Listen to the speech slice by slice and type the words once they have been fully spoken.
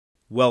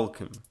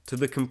Welcome to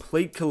the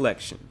complete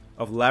collection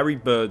of Larry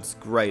Bird's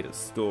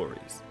greatest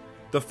stories.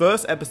 The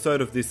first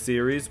episode of this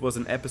series was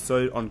an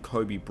episode on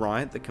Kobe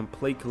Bryant, the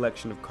complete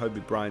collection of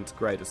Kobe Bryant's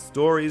greatest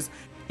stories.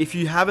 If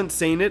you haven't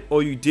seen it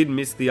or you did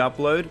miss the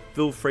upload,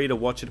 feel free to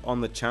watch it on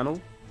the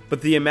channel.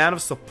 But the amount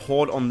of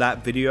support on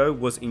that video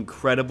was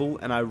incredible,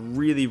 and I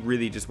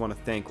really just want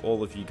to thank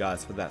all of you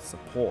guys for that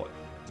support.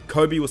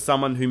 Kobe was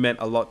someone who meant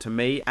a lot to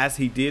me, as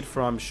he did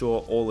for I'm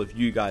sure all of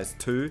you guys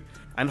too,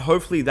 and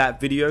hopefully that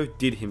video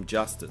did him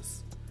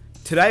justice.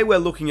 Today we're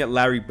looking at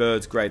Larry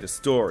Bird's greatest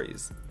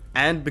stories,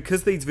 and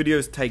because these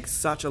videos take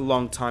such a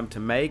long time to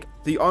make,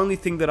 the only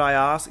thing that I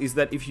ask is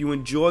that if you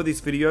enjoy this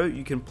video,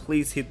 you can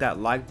please hit that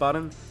like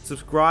button,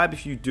 subscribe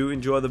if you do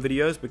enjoy the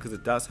videos because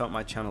it does help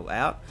my channel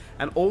out,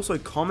 and also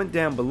comment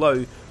down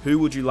below who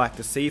would you like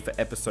to see for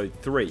episode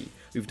 3.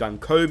 We've done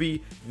Kobe,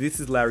 this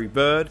is Larry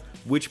Bird,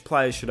 which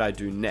players should I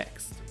do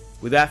next?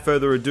 Without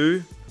further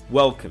ado,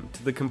 welcome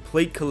to the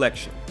complete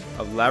collection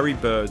of Larry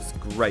Bird's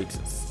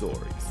greatest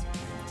stories.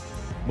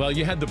 Well,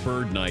 you had the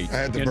Bird night. I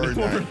had the Bird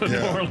night.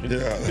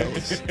 Yeah,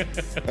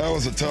 that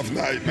was a tough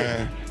night,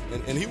 man.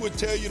 And he would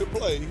tell you to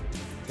play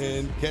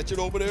and catch it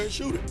over there and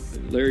shoot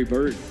it. Larry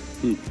Bird,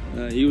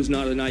 he was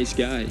not a nice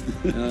guy.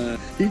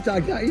 He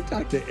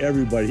talked to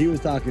everybody. He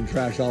was talking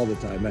trash all the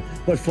time, man,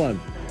 but fun.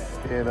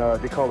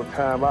 And they called a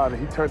timeout,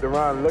 and he turned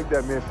around and looked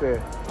at me and said,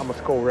 "I'm gonna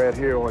score right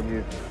here on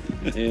you."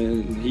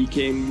 And he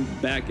came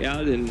back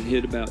out and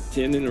hit about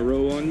 10 in a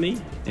row on me,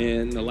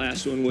 and the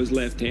last one was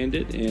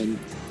left-handed, and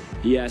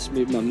he asked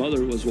me if my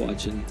mother was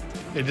watching.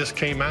 It just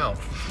came out.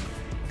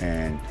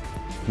 And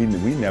we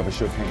never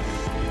shook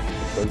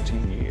hands for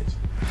 13 years.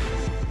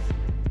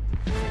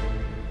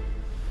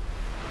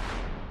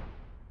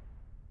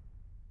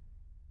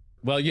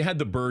 Well, you had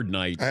the Bird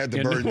night. I had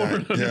the Bird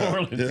night.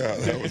 Yeah,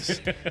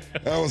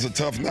 that was a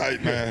tough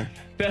night, man.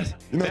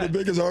 The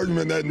biggest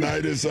argument that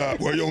night is,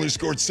 well, you only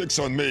scored 6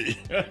 on me.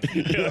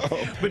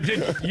 But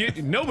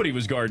nobody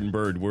was guarding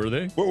Bird, were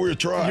they? Well, we were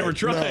trying. You were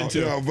trying to.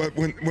 Yeah, but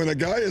when a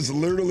guy is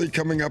literally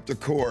coming up the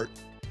court,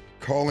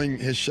 calling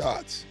his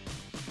shots,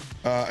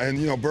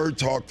 and Bird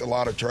talked a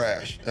lot of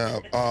trash.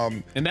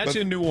 And that's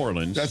in New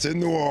Orleans. That's in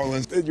New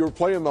Orleans. You were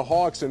playing the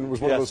Hawks, and it was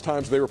one of those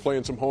times they were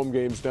playing some home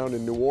games down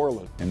in New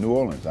Orleans. In New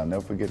Orleans, I'll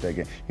never forget that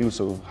game. He was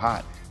so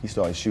hot, he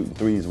started shooting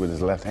threes with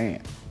his left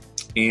hand.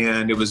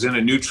 And it was in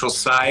a neutral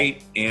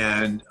site,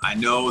 and I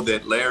know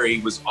that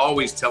Larry was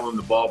always telling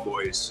the ball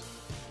boys,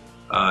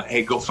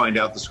 hey, go find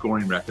out the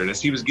scoring record.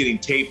 As he was getting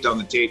taped on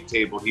the tape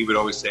table, he would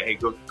always say, hey,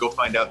 go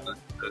find out the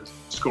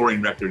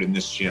scoring record in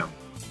this gym.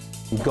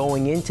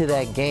 Going into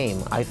that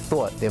game, I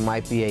thought there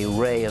might be a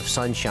ray of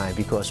sunshine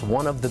because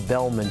one of the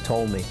bellmen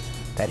told me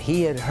that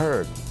he had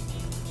heard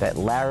that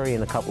Larry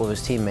and a couple of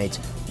his teammates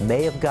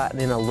may have gotten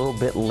in a little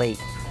bit late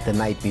the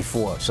night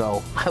before.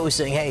 So I was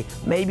saying, hey,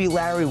 maybe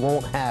Larry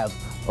won't have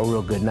a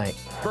real good night.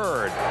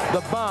 Bird,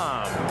 the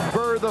bomb.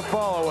 Bird, the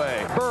fall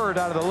away. Bird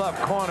out of the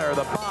left corner.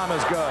 The bomb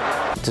is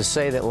good. To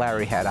say that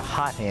Larry had a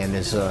hot hand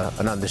is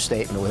an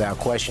understatement without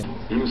question.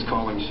 He was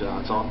calling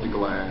shots off the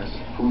glass.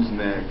 Who's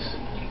next?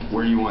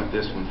 Where do you want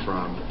this one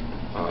from?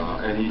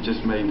 And he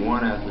just made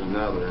one after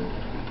another.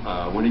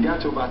 When he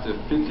got to about the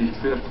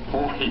 55th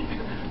point,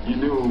 you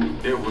knew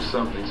it was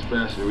something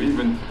special.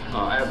 Even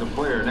as a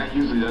player, and that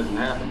usually doesn't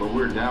happen, but we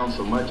were down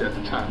so much at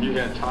the time, you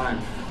had time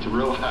to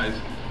realize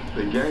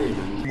the game.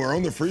 And we're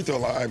on the free throw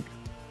line,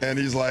 and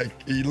he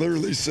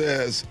literally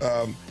says,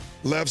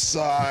 left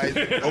side,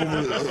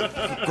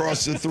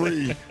 across the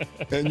 3,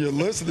 and you're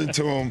listening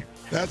to him.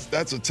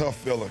 That's a tough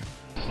feeling.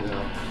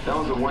 Yeah, that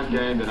was the one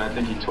game that I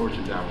think he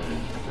tortured Dominique.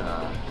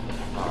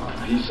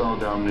 He saw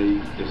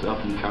Dominique as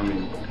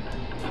up-and-coming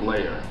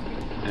player,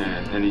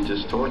 and he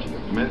just tortured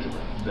him mentally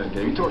that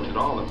game. He tortured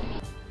all of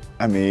them.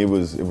 I mean, it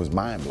was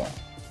mind-blowing.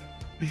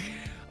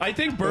 I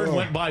think Bird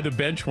went by the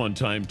bench one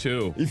time,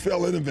 too. He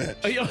fell in the bench.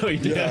 Oh, he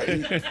did.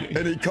 Yeah,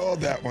 and he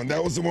called that one.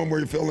 That was the one where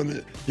he fell in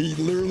it. He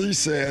literally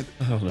said,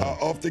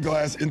 off the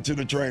glass into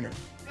the trainer.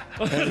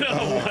 And,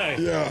 no way.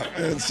 Yeah,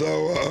 and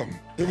so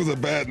it was a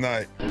bad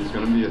night. It's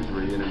going to be a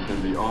 3, and it's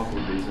going to be awful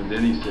decent.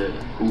 Then he said,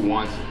 who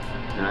wants it?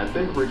 And I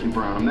think Ricky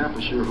Brown, I'm not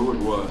for sure who it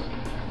was,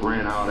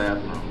 ran out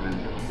after him.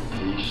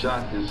 And he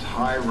shot this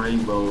high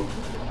rainbow.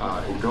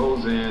 It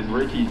goes in.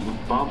 Ricky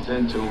bumps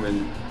into him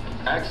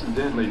and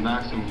accidentally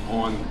knocks him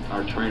on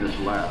our trainer's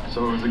lap.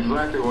 So it was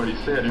exactly what he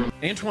said.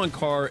 Antoine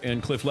Carr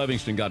and Cliff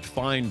Levingston got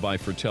fined by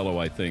Fratello,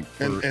 I think.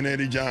 And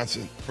Eddie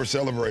Johnson for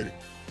celebrating.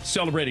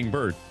 Celebrating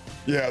Bird.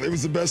 Yeah, it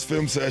was the best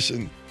film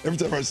session. Every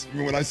time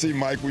when I see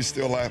Mike, we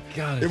still laugh.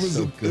 God, it was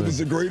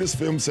the greatest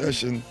film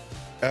session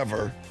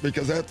ever,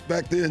 because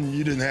back then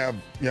you didn't have,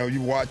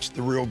 you watched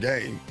the real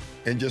game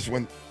and just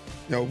went,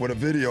 with a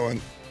video, and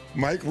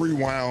Mike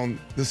rewound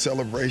the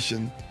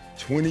celebration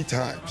 20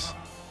 times.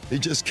 He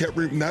just kept,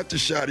 not the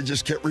shot, he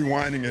just kept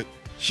rewinding it,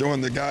 showing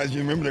the guys,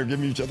 you remember they were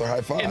giving each other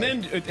high five.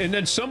 And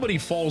then somebody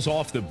falls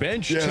off the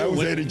bench, yeah, too. That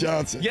was Eddie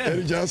Johnson. Yeah.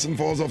 Eddie Johnson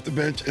falls off the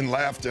bench in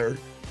laughter.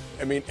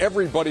 I mean,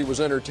 everybody was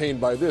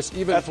entertained by this.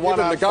 Even That's one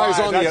the guys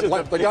on on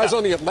the guys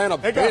on the Atlanta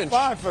They bench.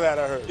 got fined for that,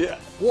 I heard. Yeah.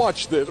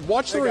 Watch the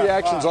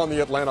reactions on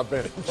the Atlanta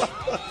bench.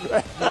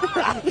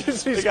 You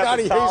see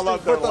Scotty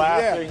Hastings put them.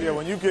 Laughing. Yeah,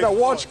 when you get now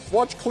watch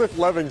Cliff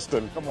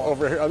Levingston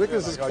over here. I think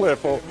this is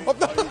Cliff. Are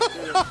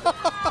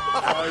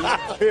you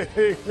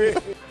kidding me?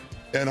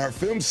 And our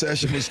film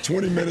session was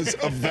 20 minutes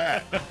of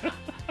that.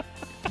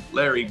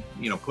 Larry,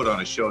 put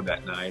on a show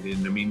that night,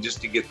 and I mean, just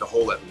to get the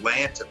whole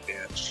Atlanta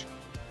bench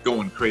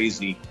going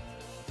crazy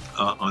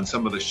on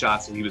some of the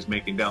shots that he was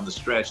making down the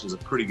stretch is a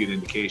pretty good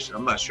indication.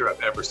 I'm not sure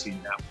I've ever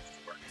seen that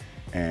before.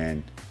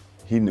 And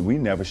we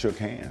never shook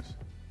hands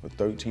for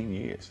 13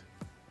 years.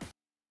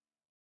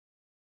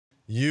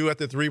 You at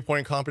the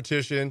three-point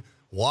competition,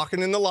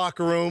 walking in the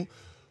locker room.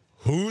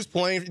 Who's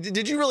playing?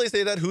 Did you really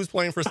say that? Who's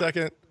playing for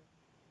second?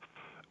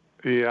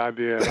 Yeah, I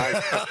did. I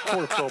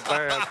scored so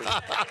bad.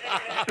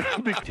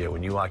 Yeah,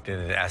 when you walked in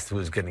and asked who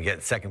was going to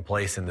get second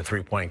place in the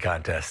three-point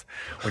contest,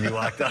 when you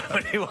walked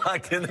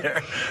in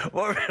there,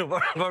 what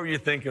were you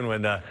thinking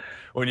when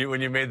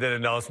you made that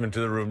announcement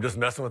to the room? Just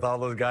messing with all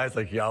those guys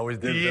like you always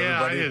did with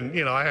everybody? I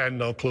didn't. I had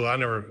no clue. I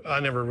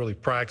never really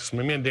practiced.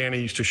 Me and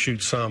Danny used to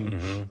shoot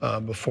some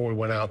before we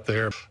went out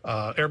there.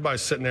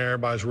 Everybody's sitting there.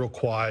 Everybody's real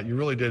quiet. You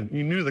really didn't.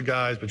 You knew the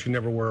guys, but you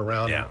never were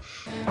around them.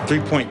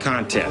 Three-point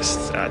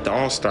contest at the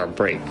All-Star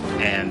break.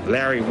 And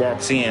Larry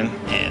walks in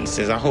and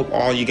says, I hope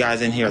all you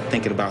guys in here are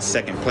thinking about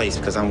second place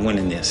because I'm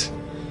winning this.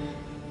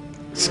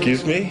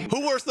 Excuse me?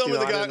 Who were some of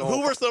the guys?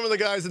 Who were some of the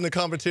guys in the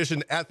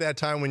competition at that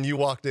time when you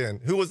walked in?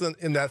 Who was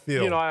in that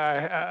field?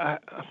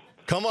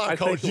 Come on,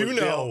 Coach. You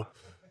know.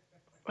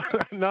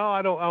 No,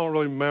 I don't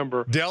really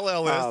remember. Dell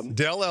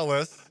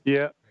Ellis.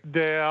 Yeah,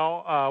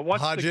 Dell.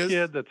 What's Hodges. The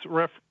kid that's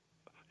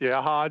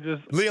Hodges.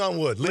 Leon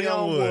Wood.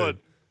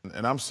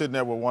 And I'm sitting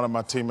there with one of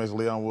my teammates,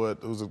 Leon Wood.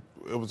 It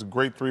was a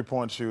great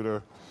three-point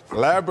shooter.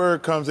 Larry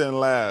Bird comes in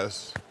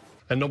last.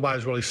 And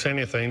nobody's really saying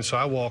anything, so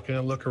I walk in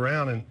and look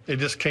around, and it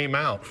just came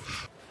out.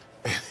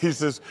 He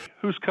says,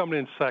 who's coming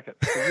in second?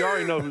 You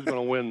already know who's going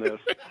to win this.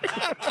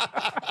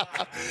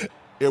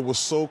 It was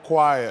so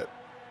quiet.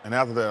 And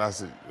after that, I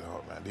said,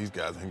 oh, man, these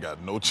guys ain't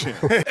got no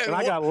chance. And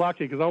I got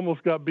lucky because I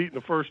almost got beat in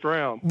the first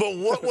round. But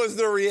what was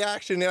the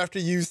reaction after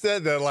you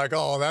said that? Like,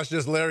 oh, that's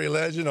just Larry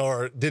Legend,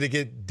 or did it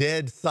get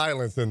dead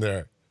silence in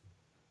there?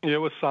 Yeah, it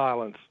was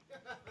silence.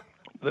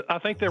 I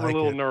think they were a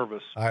little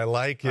nervous. I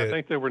like it. I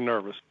think they were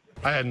nervous.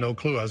 I had no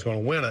clue I was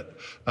going to win it.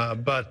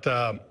 But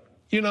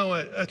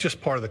that's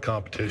just part of the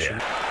competition.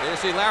 You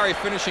see Larry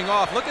finishing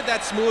off. Look at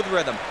that smooth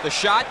rhythm. The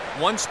shot,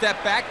 one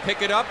step back,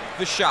 pick it up,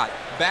 the shot.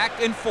 Back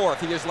and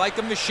forth. He is like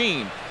a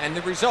machine, and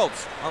the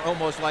results are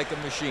almost like a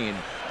machine.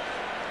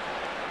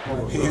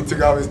 He didn't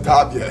take off his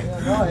top yet.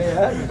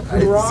 I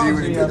didn't see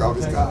when he took off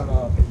his top.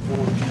 I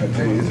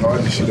tell you, it's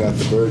hard to shoot out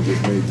the Bird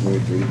just made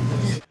 23.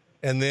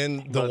 And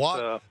then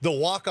the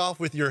walk off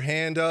with your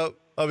hand up.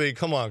 I mean,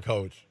 come on,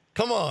 Coach.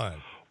 Come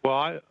on.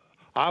 Well,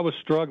 I was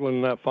struggling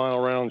in that final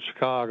round in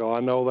Chicago. I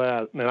know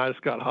that. And I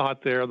just got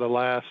hot there the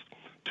last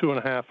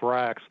 2.5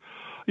 racks.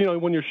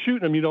 When you're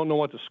shooting them, you don't know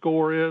what the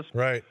score is.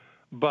 Right.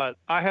 But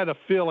I had a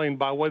feeling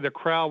by the way the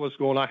crowd was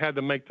going, I had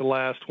to make the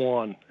last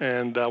one.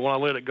 And when I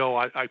let it go,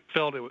 I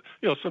felt it.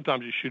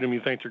 Sometimes you shoot them, you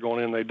think they're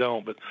going in, they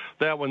don't. But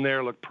that one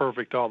there looked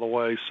perfect all the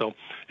way. So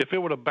if it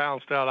would have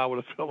bounced out, I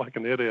would have felt like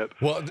an idiot.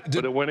 Well,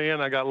 but it went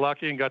in. I got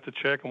lucky and got the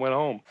check and went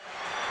home.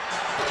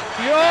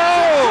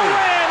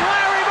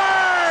 Larry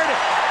Bird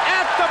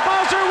at the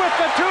buzzer with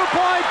the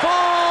two-point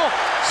ball.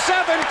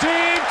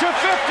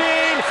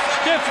 17-15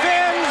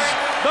 defends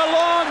the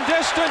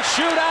long-distance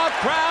shootout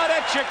crowd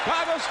at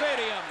Chicago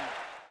Stadium.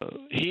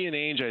 He and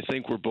Ainge, I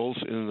think, were both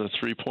in the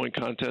three-point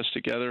contest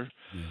together,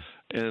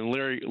 and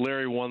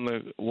Larry won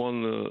the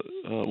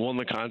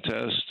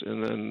contest.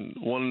 And then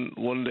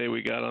one day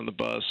we got on the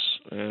bus,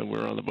 and we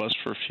were on the bus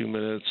for a few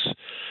minutes,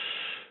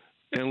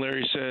 and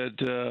Larry said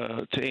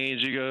to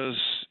Ainge, he goes,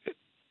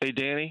 "Hey,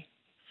 Danny,"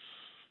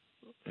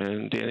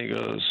 and Danny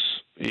goes,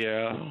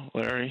 "Yeah,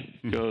 Larry."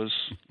 He goes,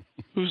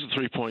 "Who's the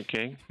three-point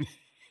king?"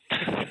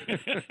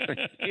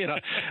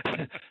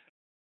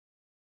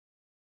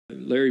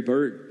 Larry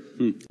Bird,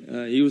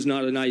 he was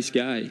not a nice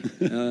guy.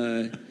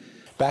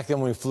 Back then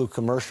when we flew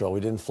commercial, we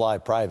didn't fly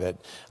private.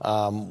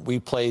 We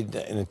played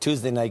in a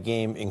Tuesday night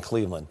game in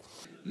Cleveland.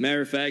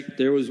 Matter of fact,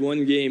 there was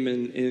one game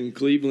in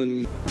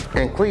Cleveland.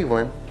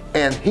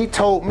 And he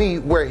told me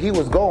where he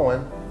was going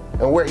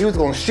and where he was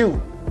going to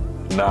shoot.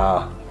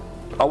 Nah,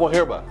 I won't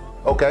hear about it.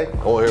 Okay.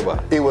 I won't hear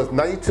about it. It was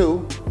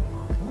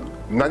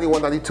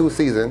 91-92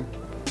 season,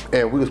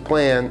 and we was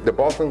playing the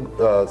Boston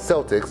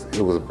Celtics.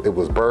 It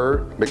was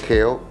Bird,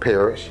 McHale,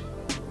 Parrish,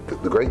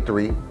 the great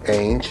three,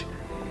 Ainge,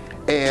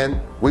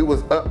 and we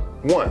was up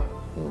 1.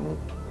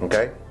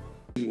 Okay.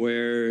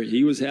 Where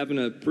he was having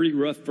a pretty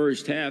rough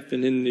first half,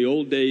 and in the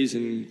old days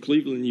in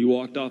Cleveland, you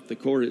walked off the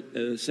court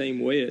the same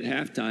way at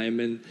halftime,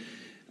 and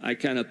I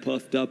kind of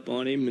puffed up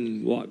on him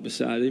and walked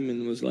beside him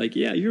and was like,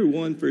 "Yeah, you're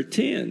 1 for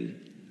 10."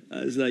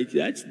 I was like,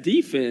 "That's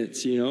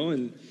defense,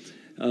 and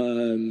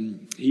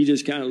he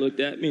just kind of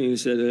looked at me and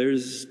said,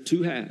 "There's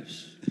 2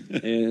 halves."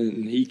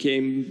 And he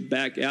came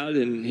back out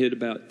and hit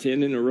about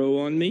 10 in a row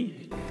on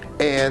me.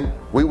 And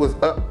we was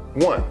up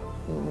 1,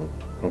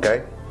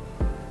 okay?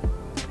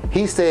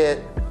 He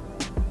said,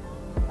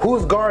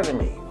 who's guarding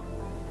me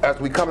as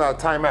we come out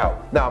of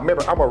timeout? Now,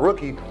 remember, I'm a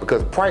rookie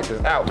because Price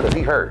is out because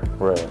he hurt.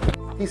 Right.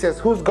 He says,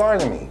 who's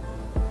guarding me?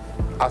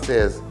 I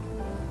says,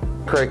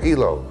 Craig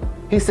Elo.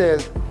 He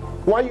says,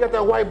 why you got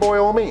that white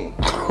boy on me?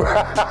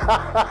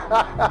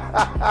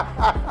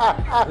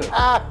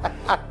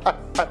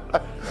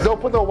 Don't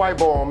put no white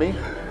boy on me.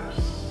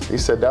 He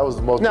said that was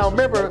the most. Now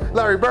remember,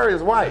 Larry Bird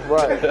is white.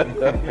 Right.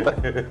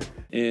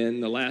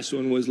 And the last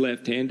one was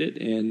left-handed,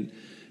 and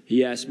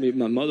he asked me if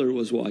my mother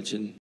was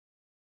watching.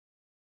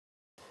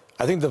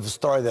 I think the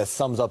story that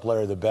sums up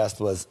Larry the best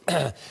was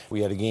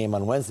we had a game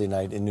on Wednesday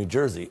night in New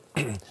Jersey.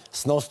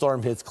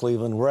 Snowstorm hits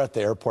Cleveland. We're at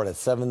the airport at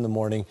 7 in the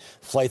morning.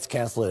 Flight's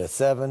canceled at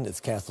 7. It's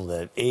canceled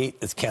at 8.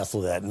 It's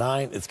canceled at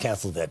 9. It's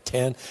canceled at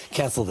 10.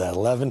 Canceled at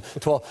 11,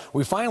 12.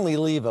 We finally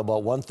leave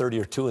about 1:30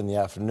 or 2 in the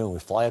afternoon. We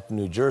fly up to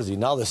New Jersey.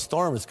 Now the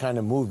storm has kind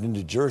of moved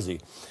into Jersey.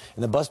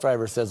 And the bus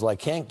driver says, well, I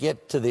can't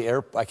get to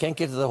the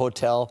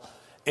hotel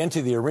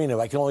into the arena.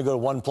 I can only go to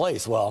one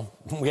place. Well,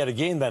 we had a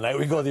game that night.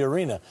 We go to the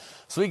arena.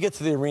 So we get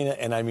to the arena,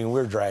 and I mean,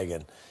 we're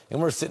dragging.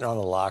 And we're sitting around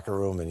the locker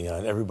room, and,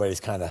 and everybody's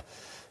kind of,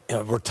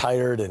 we're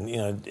tired.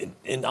 And,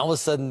 and all of a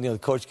sudden, the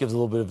coach gives a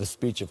little bit of a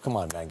speech of, come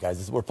on, man,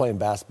 guys, we're playing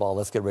basketball.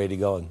 Let's get ready to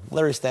go. And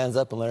Larry stands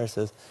up, and Larry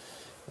says,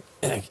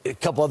 a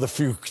couple other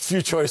few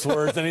choice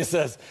words, and he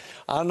says,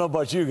 I don't know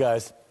about you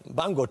guys,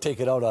 but I'm going to take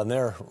it out on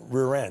their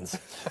rear ends.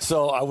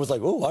 So I was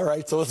like, oh, all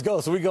right, so let's go.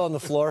 So we go on the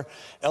floor.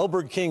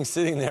 Elbert King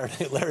sitting there,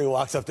 and Larry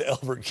walks up to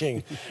Elbert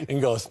King and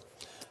goes,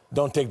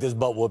 don't take this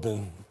butt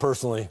whooping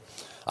personally.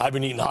 I've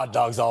been eating hot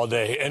dogs all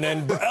day. And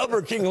then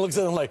Elbert King looks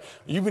at him like,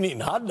 you've been eating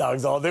hot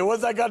dogs all day?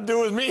 What's that got to do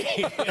with me?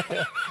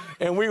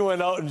 And we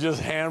went out and just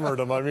hammered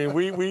him. I mean,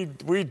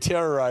 we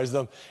terrorized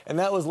him. And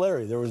that was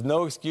Larry. There was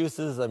no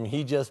excuses. I mean,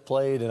 he just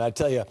played. And I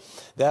tell you,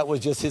 that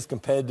was just his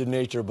competitive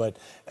nature. But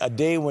a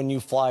day when you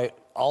fly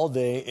all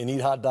day and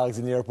eat hot dogs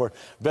in the airport,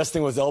 best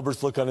thing was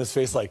Elbert's look on his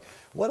face like,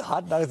 what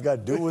hot dogs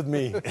got to do with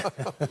me?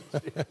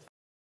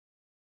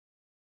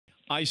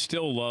 I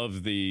still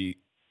love the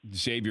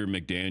Xavier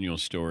McDaniel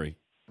story.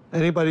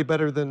 Anybody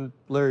better than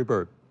Larry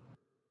Bird?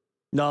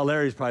 No,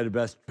 Larry's probably the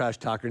best trash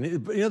talker. And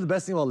the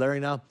best thing about Larry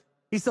now,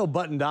 he's so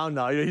buttoned down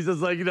now. He's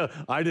just like,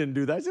 I didn't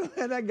do that. I said,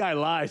 man, that guy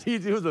lies. He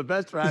was the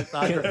best trash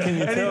talker. And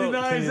he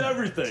denies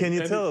everything. Can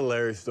you tell a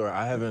Larry story?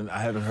 I haven't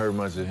heard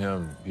much of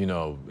him,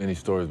 any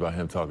stories about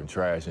him talking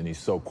trash, and he's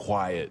so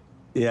quiet.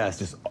 Yes.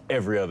 Just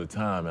every other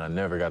time, and I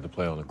never got to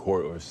play on the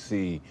court or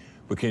see.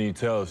 But can you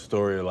tell a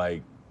story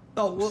like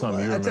something you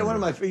remember?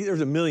 One of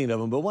there's a million of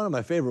them, but one of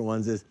my favorite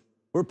ones is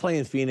we're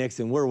playing Phoenix,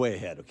 and we're way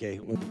ahead, okay?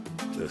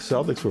 The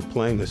Celtics were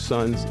playing the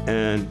Suns,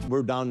 and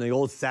we're down in the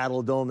old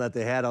Saddle Dome that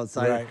they had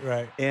outside.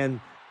 Right.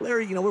 And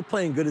Larry, we're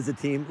playing good as a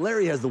team.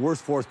 Larry has the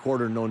worst fourth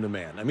quarter known to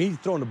man. I mean, he's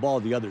throwing the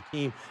ball to the other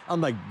team.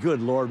 I'm like,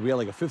 good Lord, we had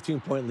like a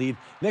 15-point lead.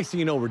 Next thing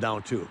you know, we're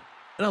down 2.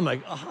 And I'm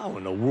like, how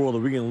in the world are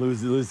we going to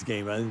lose this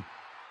game, man?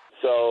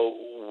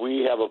 So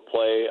we have a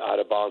play,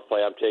 out-of-bounds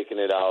play. I'm taking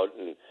it out,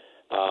 and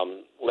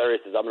Larry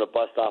says, I'm going to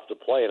bust off the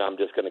play, and I'm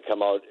just going to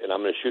come out, and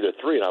I'm going to shoot a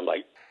 3. And I'm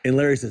like, and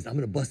Larry says, I'm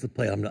going to bust the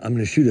play. I'm going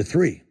to shoot a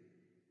 3.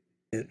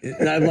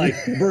 And I'm like,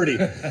 Bertie,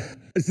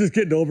 let's just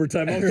get into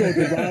overtime. I'm going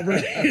to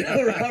Robert.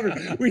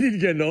 Robert, we need to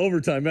get into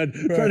overtime, man.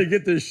 Right. Try to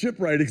get this ship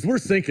right because we're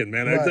sinking,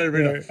 man. Right.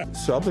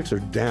 Celtics are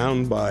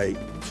down by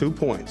 2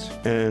 points,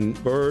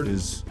 and Bird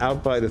is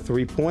out by the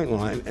 3-point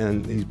line,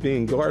 and he's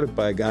being guarded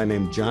by a guy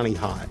named Johnny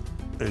High.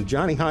 And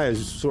Johnny High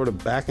is sort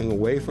of backing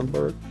away from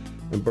Bird,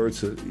 and Bird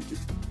says,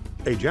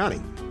 hey,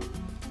 Johnny,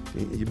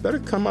 you better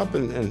come up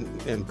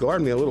and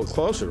guard me a little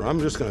closer.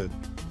 I'm just going to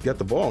get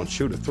the ball and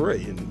shoot a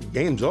 3, and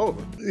game's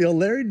over.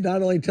 Larry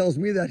not only tells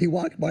me that, he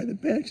walked by the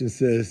bench and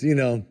says,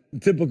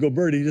 typical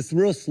Bird, he's just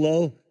real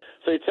slow.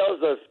 So he tells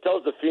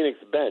the Phoenix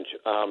bench,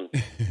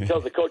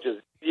 tells the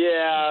coaches,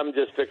 yeah, I'm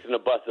just fixing to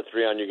bust a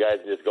 3 on you guys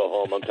and just go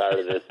home. I'm tired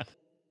of this.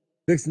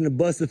 Fixing to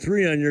bust a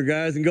 3 on your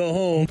guys and go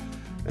home.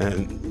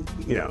 And,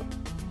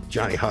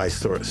 Johnny High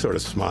sort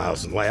of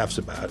smiles and laughs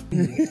about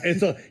it. And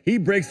so he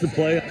breaks the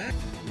play.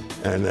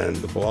 And then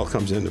the ball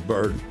comes into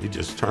Bird. He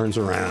just turns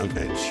around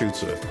and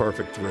shoots a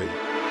perfect 3.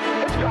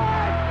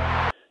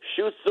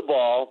 Shoots the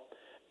ball.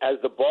 As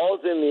the ball's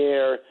in the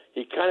air,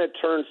 he kind of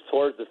turns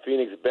towards the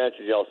Phoenix bench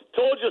and yells,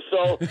 told you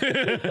so. He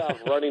takes off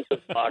running to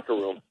the locker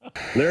room.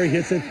 Larry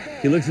hits it.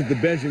 He looks at the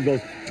bench and goes,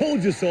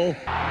 told you so.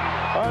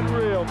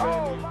 Unreal,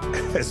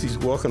 man. As he's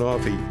walking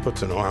off, he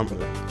puts an arm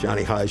on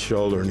Johnny High's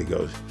shoulder and he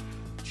goes,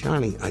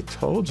 Johnny, I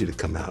told you to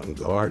come out and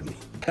guard me.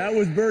 That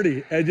was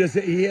Bertie. And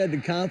he had the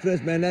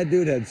confidence, man. That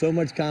dude had so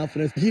much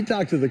confidence. He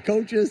talked to the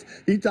coaches.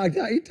 He talked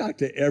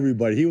to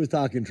everybody. He was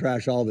talking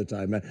trash all the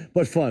time, man.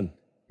 But fun.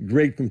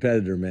 Great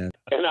competitor, man.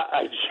 And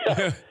I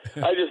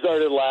just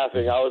started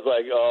laughing. I was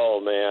like,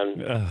 oh,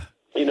 man.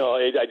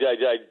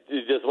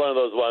 It's just one of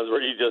those ones where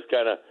you just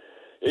kind of,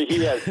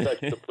 he has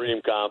such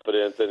supreme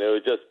confidence. And it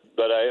was just,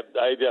 but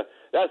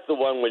that's the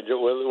one when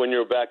you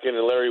were back in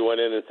and Larry went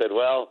in and said,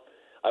 well,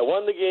 I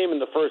won the game in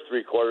the first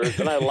 3 quarters,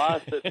 then I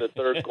lost it in the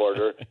third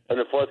quarter, or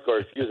the fourth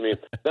quarter, excuse me.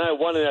 Then I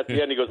won it at the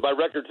end. He goes, my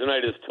record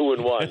tonight is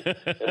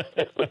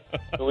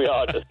 2-1. We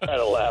all just kind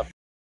of laughed.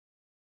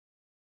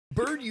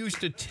 Bird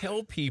used to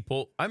tell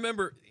people, I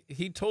remember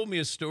he told me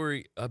a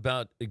story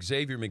about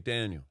Xavier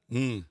McDaniel.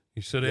 He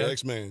said, the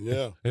X-Man,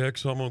 yeah.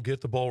 X, I'm going to get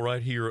the ball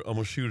right here. I'm going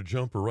to shoot a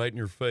jumper right in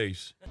your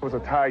face. It was a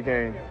tie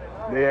game.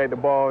 They had the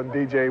ball, and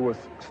DJ was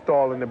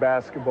stalling the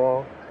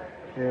basketball.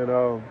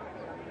 And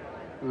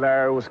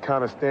Larry was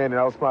kind of standing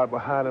outside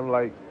behind him,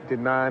 like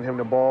denying him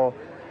the ball.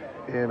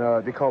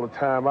 And they called a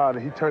timeout.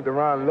 And he turned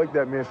around and looked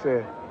at me and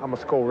said, I'm going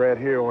to score right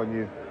here on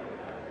you.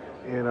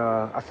 And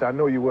I said, I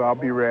know you will. I'll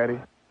be ready.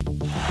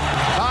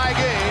 Tie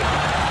game,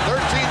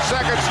 13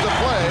 seconds to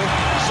play.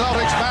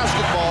 Celtics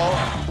basketball.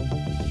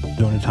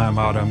 During the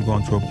timeout, I'm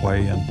going through a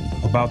play, and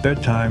about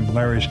that time,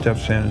 Larry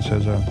steps in and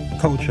says,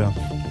 Coach,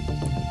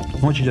 why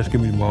don't you just give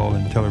me the ball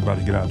and tell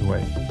everybody to get out of the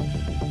way?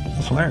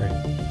 That's Larry.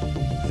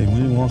 And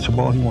when he wants the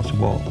ball, he wants the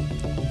ball.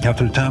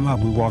 After the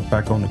timeout, we walked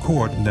back on the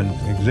court, and then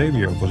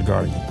Xavier was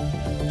guarding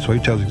him. So he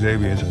tells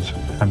Xavier, he says,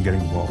 I'm getting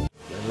the ball.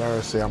 And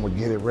Larry said, I'm going to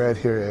get it right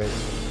here, Ed,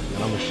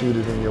 and I'm going to shoot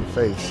it in your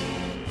face.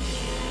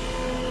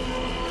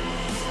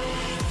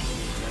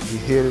 He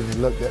hit it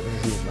and looked at me,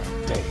 and he was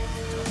like, damn.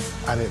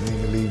 I didn't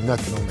mean to leave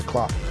nothing on the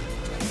clock.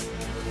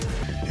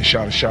 And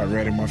shot a shot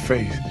right in my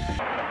face.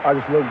 I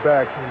just looked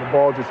back, and the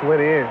ball just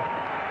went in,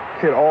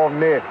 hit all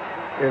net.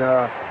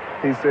 And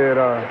he said,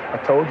 I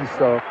told you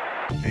so.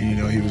 And, you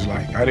know, he was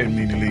like, I didn't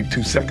mean to leave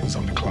 2 seconds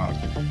on the clock.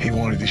 He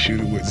wanted to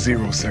shoot it with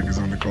 0 seconds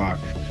on the clock.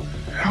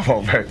 I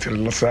walked back to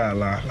the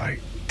sideline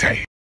like,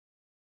 dang.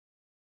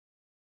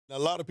 Now, a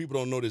lot of people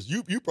don't know this.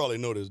 You probably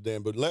know this,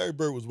 Dan, but Larry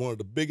Bird was one of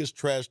the biggest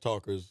trash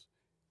talkers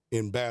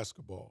in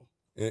basketball.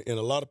 And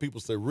a lot of people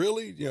say,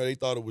 really? You know, they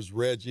thought it was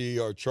Reggie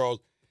or Charles.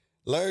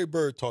 Larry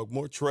Bird talked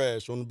more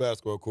trash on the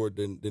basketball court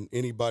than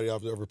anybody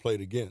I've ever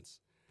played against.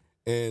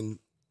 And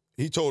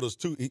he told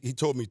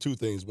me 2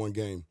 things one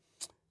game.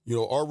 You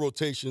know, our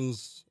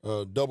rotations,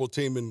 double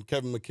teaming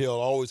Kevin McHale,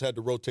 always had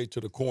to rotate to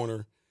the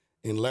corner,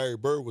 and Larry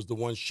Bird was the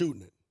one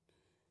shooting it.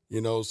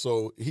 You know,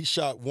 so he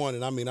shot one,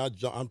 and I mean,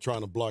 I'm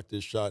trying to block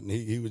this shot, and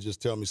he would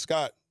just tell me,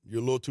 Scott,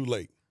 you're a little too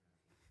late.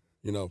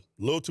 You know,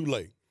 a little too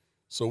late.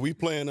 So we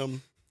playing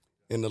them.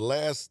 In the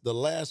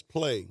last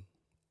play,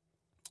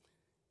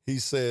 he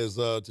says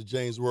to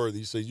James Worthy,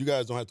 he says, you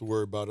guys don't have to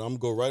worry about it. I'm going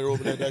to go right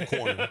over there that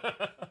corner.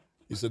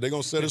 He said, they're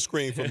going to set a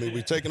screen for me.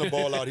 We're taking the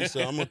ball out. He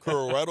said, I'm going to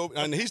curl right over.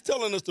 And he's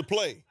telling us to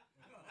play.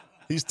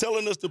 He's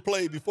telling us to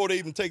play before they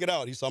even take it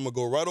out. He said, I'm going to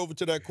go right over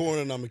to that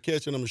corner, and I'm going to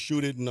catch it, and I'm going to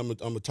shoot it, and I'm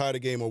going to tie the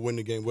game or win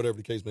the game, whatever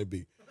the case may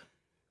be.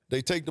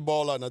 They take the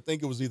ball out, and I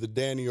think it was either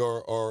Danny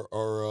or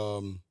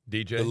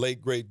DJ, the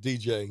late, great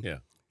DJ. Yeah.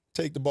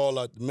 Take the ball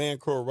out, the man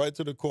curl right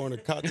to the corner,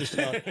 caught the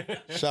shot,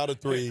 shot a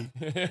 3,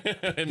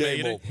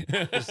 game over.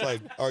 It's like,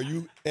 are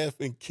you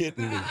effing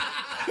kidding me?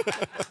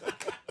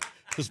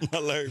 It's my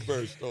Larry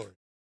Bird story.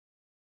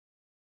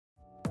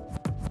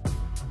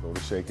 Go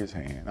to shake his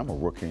hand. I'm a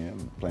rookie.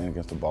 I'm playing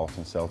against the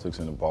Boston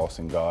Celtics in the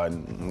Boston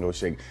Garden. Go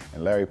shake.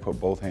 And Larry put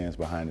both hands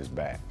behind his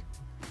back.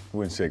 He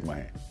wouldn't shake my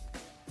hand.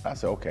 I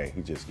said, okay,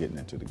 he's just getting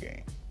into the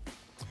game.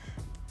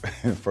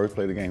 First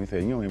play of the game, he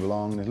said, you don't even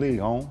belong in the league,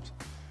 Holmes.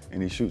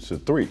 And he shoots a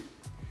 3.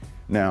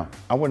 Now,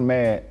 I wasn't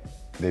mad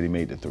that he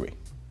made the 3.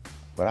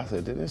 But I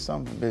said, there's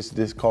some bitch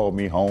this called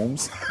me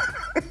Holmes.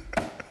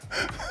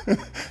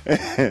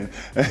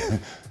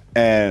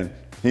 and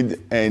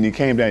he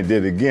came down and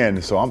did it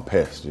again, so I'm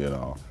pissed, you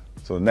know.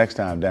 So the next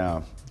time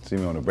down, see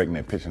me on the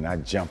breakneck pitch, and I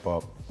jump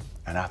up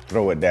and I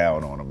throw it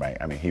down on him, right?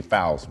 I mean, he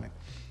fouls me.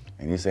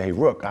 And he said, hey,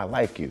 Rook, I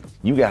like you.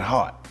 You got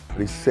heart.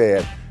 He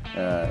said,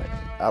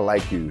 I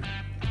like you.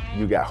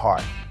 You got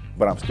heart.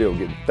 But I'm still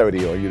getting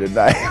 30 on you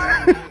tonight.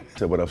 I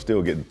said, but I'm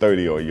still getting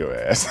 30 on your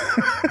ass.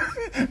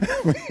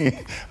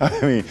 I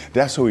mean,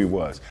 that's who he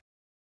was.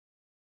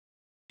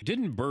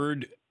 Didn't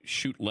Bird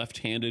shoot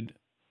left-handed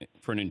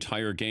for an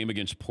entire game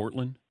against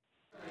Portland?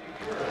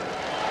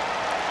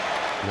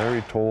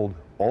 Larry told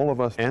all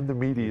of us and the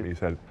media, he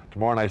said,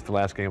 tomorrow night's the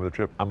last game of the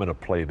trip. I'm going to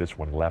play this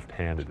one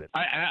left-handed.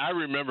 I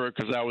remember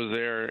because I was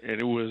there,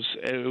 and it was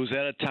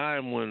at a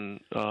time when,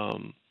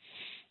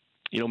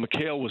 you know,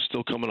 McHale was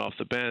still coming off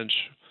the bench.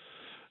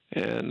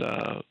 And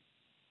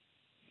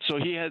so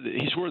he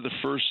scored the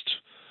first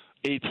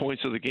 8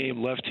 points of the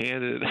game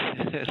left-handed,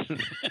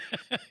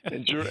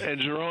 and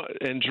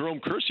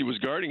Jerome Kersey was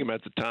guarding him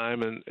at the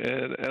time, and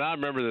I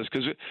remember this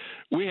because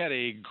we had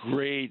a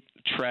great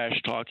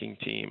trash-talking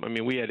team. I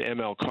mean, we had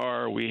ML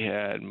Carr, we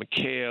had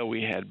McHale,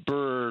 we had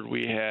Bird,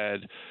 we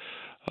had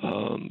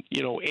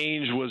you know,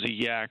 Ainge was a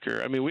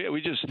yacker. I mean, we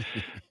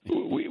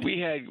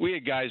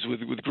had guys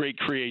with great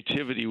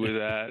creativity with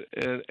that,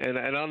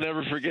 and I'll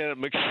never forget it.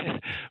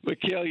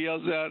 McHale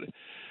yells out,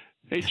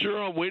 "Hey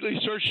Jerome, wait till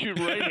you start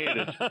shooting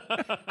right-handed."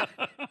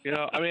 You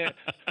know, I mean,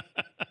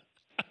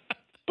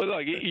 but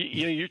like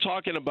you know, you're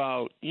talking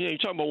about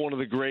one of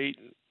the great,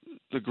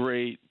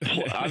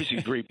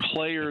 obviously great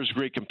players,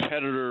 great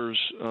competitors,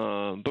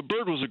 but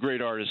Bird was a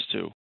great artist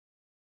too.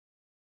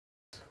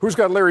 Who's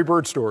got Larry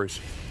Bird stories?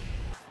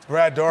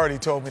 Brad Daugherty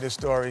told me this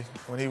story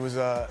when he was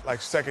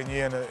like second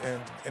year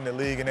in the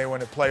league and they were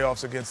in the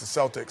playoffs against the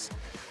Celtics.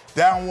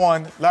 Down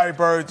 1, Larry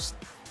Bird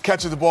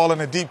catches the ball in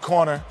the deep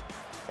corner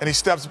and he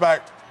steps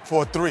back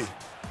for a 3.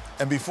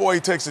 And before he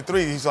takes the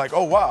 3, he's like,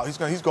 oh wow, he's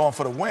going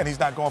for the win. He's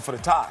not going for the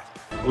tie.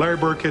 Larry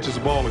Bird catches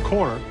the ball in the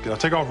corner. I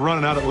take off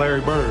running out at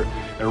Larry Bird.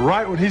 And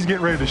right when he's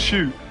getting ready to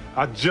shoot,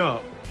 I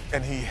jump.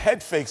 And he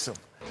head fakes him.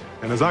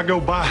 And as I go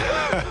by,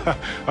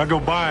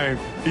 him,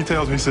 he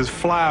tells me, he says,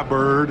 fly,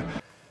 Bird.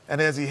 And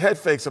as he head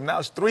fakes him, now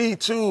it's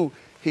 3-2,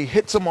 he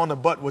hits him on the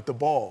butt with the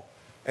ball.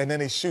 And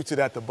then he shoots it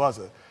at the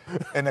buzzer.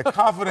 And the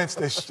confidence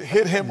that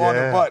hit him on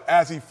the butt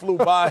as he flew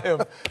by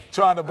him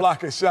trying to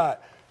block a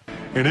shot.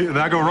 And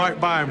I go right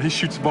by him, and he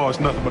shoots the ball. It's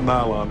nothing but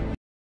nylon.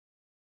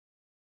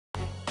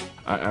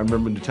 I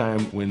remember the time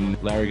when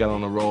Larry got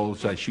on the roll,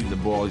 started shooting the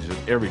ball.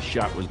 Every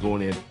shot was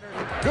going in.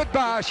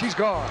 Goodbye, she's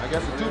gone. I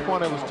guess the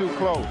 2-pointer was too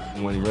close.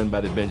 When he ran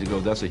by the bench, he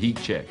goes, that's a heat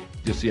check.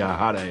 Just see how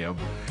hot I am.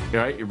 All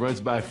right, he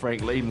runs by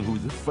Frank Layden,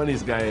 who's the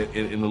funniest guy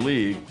in the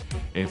league.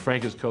 And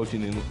Frank is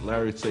coaching, and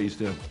Larry says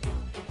to him,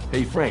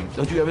 hey, Frank,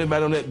 don't you have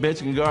anybody on that bench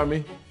that can guard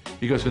me?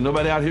 He goes, so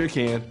nobody out here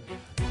can.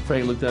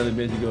 Frank looked down at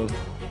the bench and goes,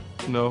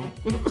 no.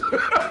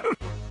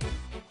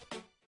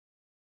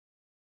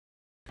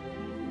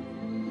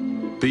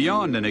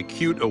 Beyond an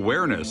acute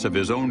awareness of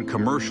his own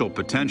commercial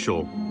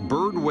potential,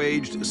 Bird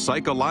waged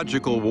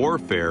psychological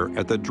warfare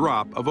at the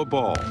drop of a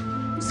ball.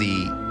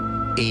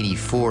 The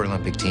 '84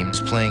 Olympic team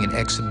was playing an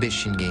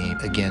exhibition game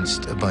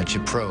against a bunch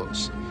of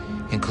pros,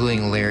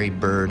 including Larry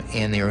Bird,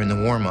 and they were in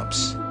the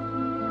warm-ups.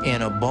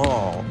 And a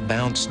ball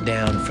bounced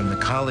down from the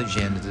college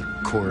end of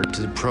the court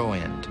to the pro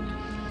end.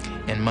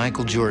 And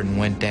Michael Jordan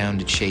went down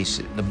to chase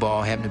it. The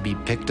ball happened to be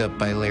picked up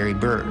by Larry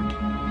Bird.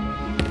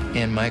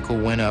 And Michael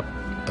went up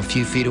a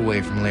few feet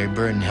away from Larry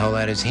Bird and held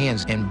out his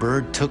hands. And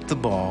Bird took the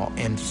ball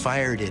and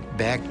fired it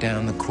back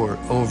down the court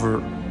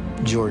over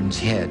Jordan's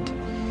head,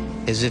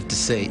 as if to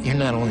say, you're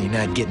not only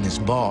not getting this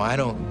ball, I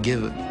don't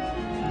give a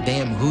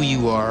damn who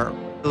you are.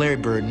 Larry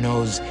Bird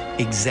knows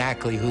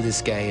exactly who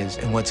this guy is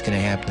and what's going to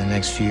happen in the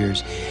next few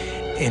years.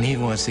 And he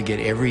wants to get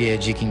every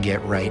edge he can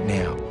get right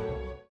now.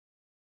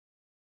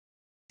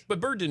 But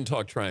Bird didn't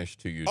talk trash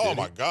to you, Oh,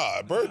 my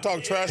God. Bird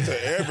talked trash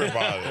to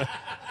everybody.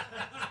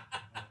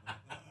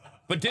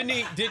 But didn't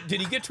he? Did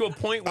he get to a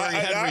point where he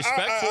had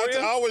respect for you?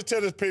 I always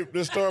tell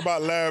this story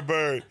about Larry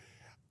Bird.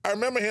 I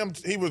remember him,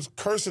 he was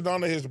cursing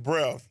under his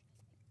breath.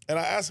 And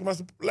I asked him, I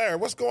said, Larry,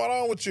 what's going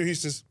on with you? He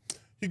says,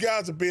 you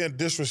guys are being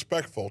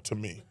disrespectful to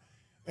me.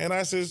 And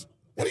I says,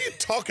 what are you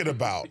talking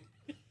about?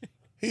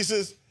 He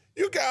says,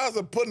 you guys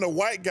are putting a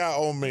white guy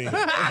on me.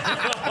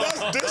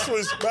 That's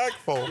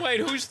disrespectful. Wait,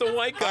 who's the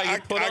white guy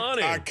you put on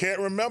him? I can't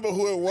remember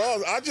who it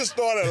was. I just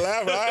started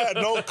laughing. I had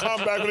no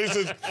comeback when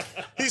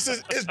he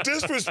says, it's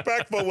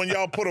disrespectful when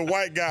y'all put a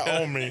white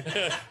guy on me.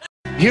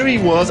 Here he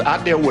was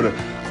out there with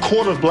a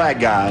quarter of black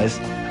guys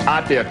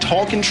out there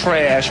talking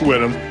trash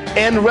with him,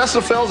 and the rest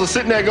of the fellas are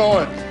sitting there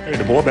going, hey,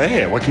 the boy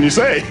bad, what can you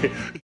say?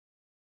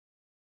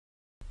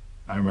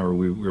 I remember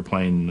we were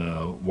playing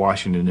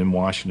Washington in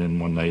Washington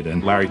one night,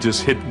 and Larry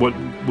just hit what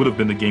would have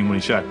been the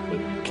game-winning shot, but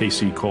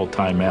KC called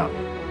timeout.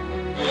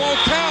 It won't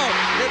count.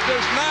 It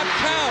does not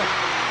count.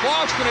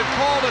 Boston had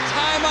called a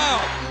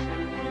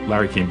timeout.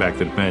 Larry came back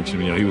to the bench,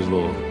 and he was a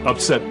little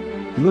upset.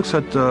 He looks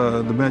at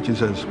the bench and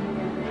says,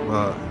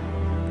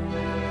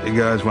 hey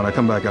guys, when I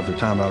come back after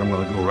timeout, I'm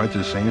going to go right to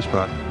the same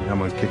spot, and I'm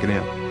going to kick it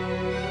in.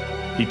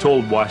 He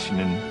told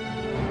Washington,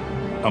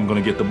 I'm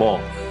going to get the ball.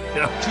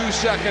 2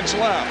 seconds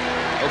left.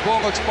 The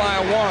Bullets by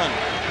 1.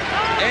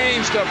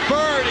 Aims to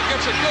Bird. He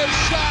gets a good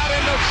shot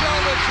in the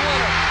Celtics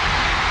winner.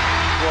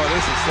 Boy,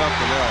 this is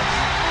something else.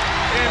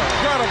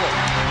 Incredible.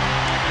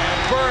 And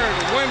Bird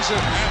wins it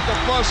at the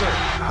buzzer.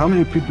 How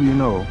many people you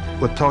know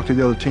would talk to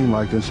the other team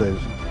like this and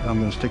say, I'm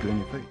going to stick it in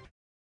your face?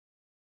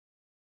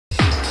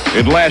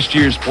 In last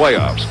year's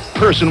playoffs,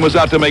 Person was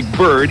out to make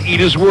Bird eat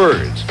his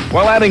words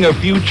while adding a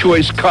few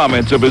choice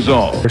comments of his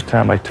own. First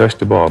time I touched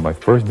the ball, my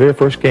very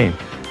first game,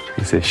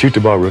 he said, shoot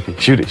the ball, rookie.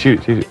 Shoot it, shoot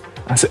it, shoot it.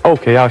 I said,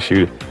 okay, I'll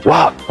shoot it.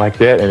 Wow, like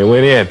that, and it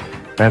went in.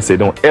 And I said,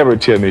 don't ever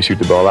tell me to shoot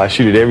the ball. I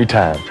shoot it every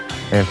time.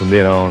 And from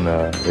then on,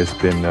 it's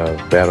been a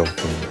battle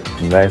for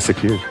the last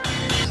 6 years.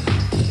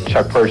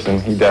 Chuck Person,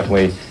 he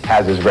definitely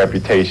has his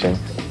reputation.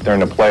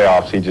 During the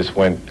playoffs, he just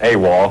went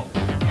AWOL.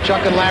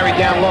 Chuck and Larry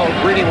down low,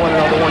 greeting one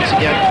another once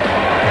again.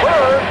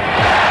 Bird,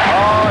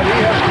 he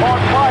has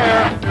caught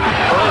fire.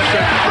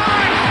 Person.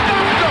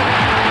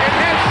 And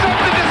had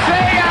something to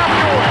say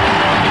afterwards.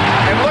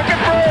 And look at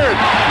Bird.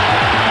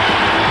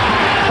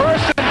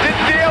 Person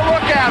didn't dare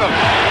look at him.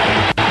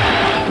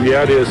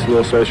 Yeah, it is a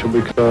little special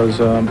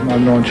because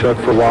I've known Chuck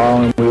for a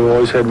while and we've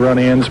always had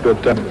run-ins, but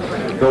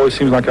it always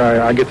seems like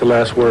I get the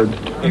last word.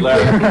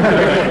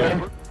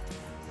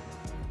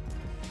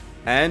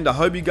 And I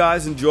hope you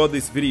guys enjoyed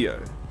this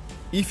video.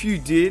 If you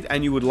did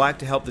and you would like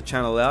to help the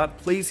channel out,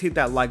 please hit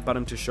that like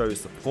button to show your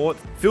support.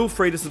 Feel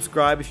free to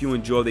subscribe if you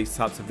enjoy these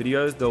types of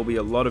videos. There will be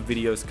a lot of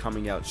videos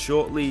coming out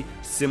shortly,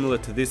 similar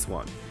to this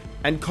one.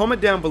 And comment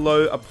down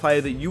below a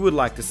player that you would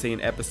like to see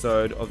an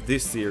episode of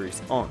this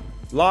series on.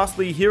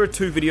 Lastly, here are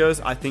 2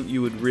 videos I think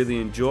you would really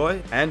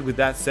enjoy. And with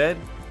that said,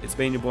 it's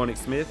been your boy Nick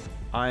Smith.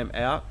 I am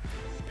out.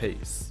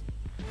 Peace.